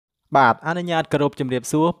បាទអនុញ្ញាតគោរពជំរាប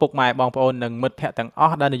សួរពុកម៉ែបងប្អូននិងមិត្តភ័ក្តិទាំងអ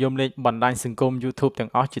ស់ដែលនិយមលេងបណ្ដាញសង្គម YouTube ទាំ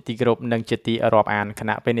ងអស់ជាទីគោរពនិងជាទីរាប់អានគ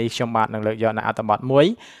ណៈពេលនេះខ្ញុំបាទនឹងលើកយកនៅអត្ថបទមួយ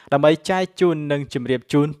ដើម្បីចែកជូននិងជម្រាប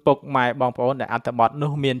ជូនពុកម៉ែបងប្អូនដែលអត្ថបទ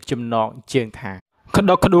នោះមានចំណងជើងថាក្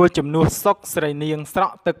តុកក្តួលជំនួសសុកស្រីនាងស្រ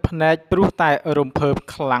ក់ទឹកភ្នែកព្រោះតែរំភើប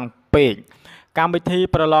ខ្លាំងពេកកម្មវិធី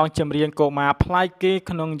ប្រឡងចម្រៀងកុមារប្លែកគេ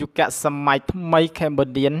ក្នុងយុគសម័យថ្មី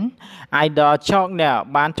Cambodian Idol Channel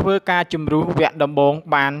បានធ្វើការជំរុះវគ្គដំបូង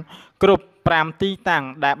បានគ្រប់5ទីតាំង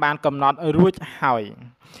ដែលបានកំណត់រួចហើយ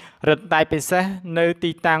រឹតតែពិសេសនៅ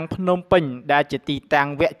ទីតាំងភ្នំពេញដែលជាទីតាំង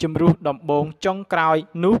វគ្គជំរុះដំបូងចុងក្រោយ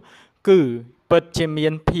នោះគឺពិតជាមា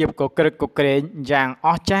នភាពកក្រឹកកក្រែងយ៉ាងអ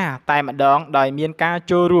ស្ចារ្យតែម្ដងដោយមានការ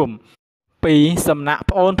ចូលរួមពីសំណាក់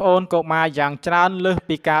ប្អូនកុមារយ៉ាងច្រើនលើស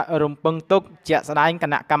ពីការរំពឹងទុកជាក់ស្ដែងគ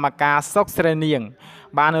ណៈកម្មការសុកស្រីនាង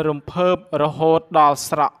បានរំភើបរហូតដល់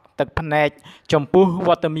ស្រក់ទឹកភ្នែកចំពោះវ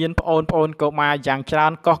ត្តមានប្អូនកុមារយ៉ាងច្រើ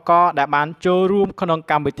នកុះករដែលបានចូលរួមក្នុង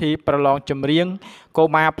កម្មវិធីប្រឡងចម្រៀងកុ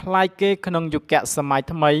មារប្លែកគេក្នុងយុគសម័យ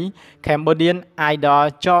ថ្មី Cambodian Idol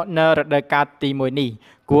Channel រដូវកាលទី1នេះ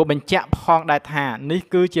គួរបញ្ជាក់ផងដែរថានេះ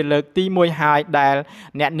គឺជាលើកទី1ហើយដែល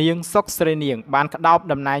អ្នកនាងសុកស្រីនាងបានក្តោប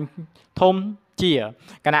តំណែងធំជា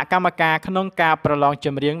គណៈកម្មការក្នុងការប្រឡងច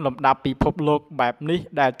ម្រៀងលំដាប់ពិភពលោកបែបនេះ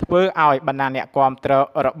ដែលធ្វើឲ្យបណ្ដាអ្នកគាំទ្រ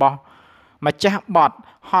របស់ម្ចាស់បទ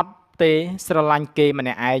ហត់ទេស្រឡាញ់គេម្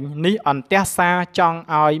នាក់ឯងនេះអន្ទះសារចង់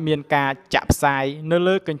ឲ្យមានការចាក់ផ្សាយនៅ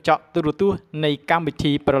លើកញ្ចក់ទូរទស្សន៍នៃកម្មវិ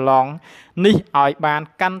ធីប្រឡងនេះឲ្យបាន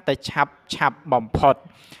កាន់តែឆាប់បំផុត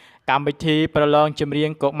កម្មវិធីប្រឡងចម្រៀ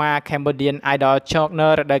ងកុមារ Cambodian Idol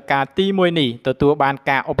Channel រដូវកាលទី1នេះទទួលបាន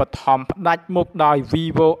ការឧបត្ថម្ភផ្ដាច់មុខដោយ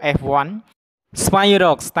Vivo F1 ស្វែងរ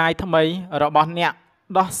ក style ថ្មីរបស់អ្នក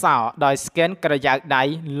ដោះសោដោយ scan ក្រយៅដៃ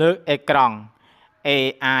លើអេក្រង់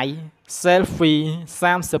AI Selfie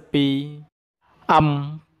 32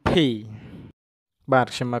 MP បាទ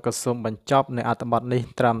ខ្ញុំមកក៏សូមបញ្ចប់នៅអត្ថបទនេះ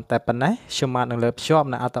ត្រឹមតែប៉ុណ្ណេះខ្ញុំមកនឹងលើកភ្ជាប់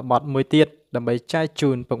នៅអត្ថបទមួយទៀតដើម្បីចែកជូ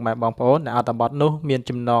នពុកម៉ែបងប្អូននៅអត្ថបទនោះមាន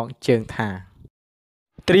ចំណងជើងថា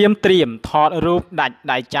ត្រៀមថតរូបដាច់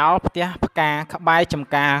ដៃចោលផ្ទះផ្កាក្បែរចំ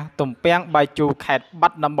ការទំពាំងបាយជូរខេត្តបា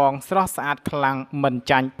ត់ដំបងស្រស់ស្អាតខ្លាំងមិន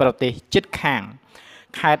ចាញ់ប្រទេសជិតខាង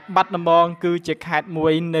ខេត្តបាត់ដំបងគឺជាខេត្តមួ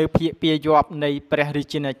យនៅភាគពាយ័ព្យនៃព្រះរា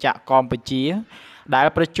ជាណាចក្រកម្ពុជាដែល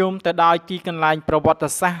ប្រជុំទៅដោយទីកន្លែងប្រវត្តិ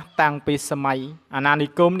សាស្ត្រតាំងពីសម័យអាណានិ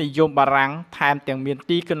គមនិយមបារាំងថែមទាំងមាន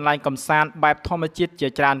ទីកន្លែងកម្សាន្តបែបធម្មជាតិជា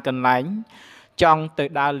ច្រើនកន្លែងចង់ទៅ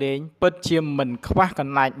ដើរលេងពិតជាមិនខ្វះក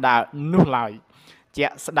ន្លែងដើរនោះឡើយជា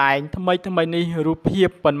ក់ស្ដែងថ្មីនេះរូបភាព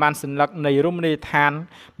ប៉ុន្មានសន្លឹកនៃរមណីយដ្ឋាន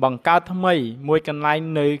បង្កើតថ្មីមួយកន្លែង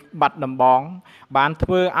នៅបាត់ដំបងបានធ្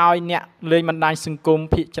វើឲ្យអ្នកលេងបណ្ដាញសង្គម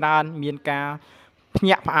ភាគច្រើនមានការភ្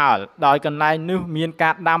ញាក់ផ្អើលដោយកន្លែងនោះមានកា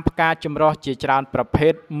រដាំផ្កាចម្រុះជាច្រើនប្រភេ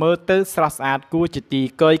ទមើលទៅស្រស់ស្អាតគួរជាទី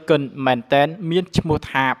គយគន់មែនតែនមានឈ្មោះ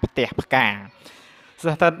ថាផ្ទះផ្កា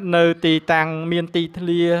ស្ថិតនៅទីតាំងមានទីធ្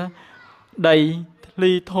លាដីធ្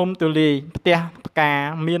លីធំទូលាយផ្ទះផ្កា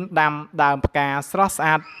មានដាំដើមផ្កាស្រស់ស្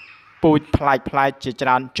អាតពូជប្លែកជាច្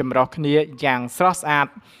រើនចម្រុះគ្នាយ៉ាងស្រស់ស្អាត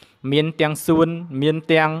មានទាំងសួនមាន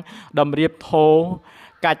ទាំងតម្រៀបធោ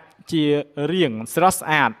កាច់ជារៀងស្រស់ស្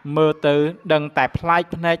អាតមើលទៅដឹងតែប្លែក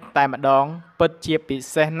ភ្នែកតែម្ដងពិតជាពិ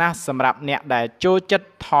សេសណាស់សម្រាប់អ្នកដែលចូលចិត្ត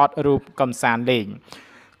ថតរូបកំសាន្តលេង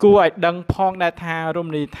គួរឲ្យដឹងផងដែរថារម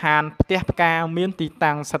ណីយដ្ឋានផ្ទះផ្កាមានទី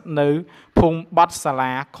តាំងស្ថិតនៅភូមិបាត់សា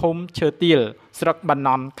លាឃុំឈើទាលស្រុកបាណ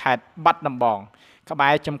ន់ខេត្តបាត់ដំបងក្បែ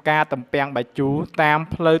រចំការទំពាំងបាយជូរតាម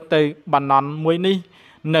ផ្លូវទៅបាណន់មួយនេះ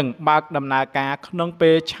នឹងបើកដំណើរការក្នុងពេ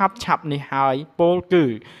លឆាប់នេះហើយពោលគឺ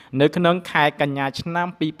នៅក្នុងខែកញ្ញាឆ្នាំ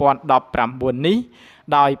2019នេះ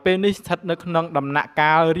ដោយពេលនេះស្ថិតនៅក្នុងដំណាក់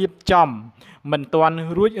កាលរៀបចំមិនទាន់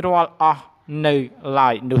រួចរាល់អស់នៅឡើ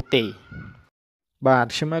យនោះទេបាទ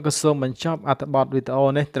ខ្ញុំក៏សូមបញ្ចប់អត្ថបទវីដេអូ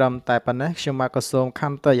នេះត្រឹមតែប៉ុណ្ណេះខ្ញុំក៏សូមខ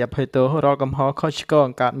ន្តីអភ័យទោសរាល់កំហុសខុសឆ្គង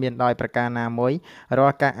កើតមានដោយប្រការណាមួយរា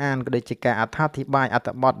ល់ការអានក៏ដូចជាការអត្ថាធិប្បាយអត្ថ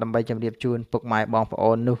បទដើម្បីជម្រាបជូនពុកម៉ែបងប្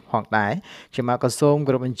អូននោះផងដែរខ្ញុំក៏សូម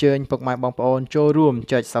គោរពអញ្ជើញពុកម៉ែបងប្អូនចូលរួម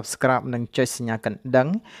ចុច Subscribe និងចុចសញ្ញាកណ្ដឹង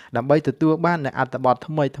ដើម្បីទទួលបាននូវអត្ថបទ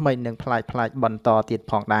ថ្មីនិងប្លែកបន្តទៀត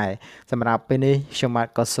ផងដែរសម្រាប់ពេលនេះខ្ញុំ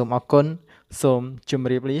ក៏សូមអរគុណសូមជម្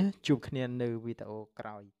រាបលាជួបគ្នានៅវីដេអូក្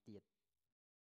រោយទៀត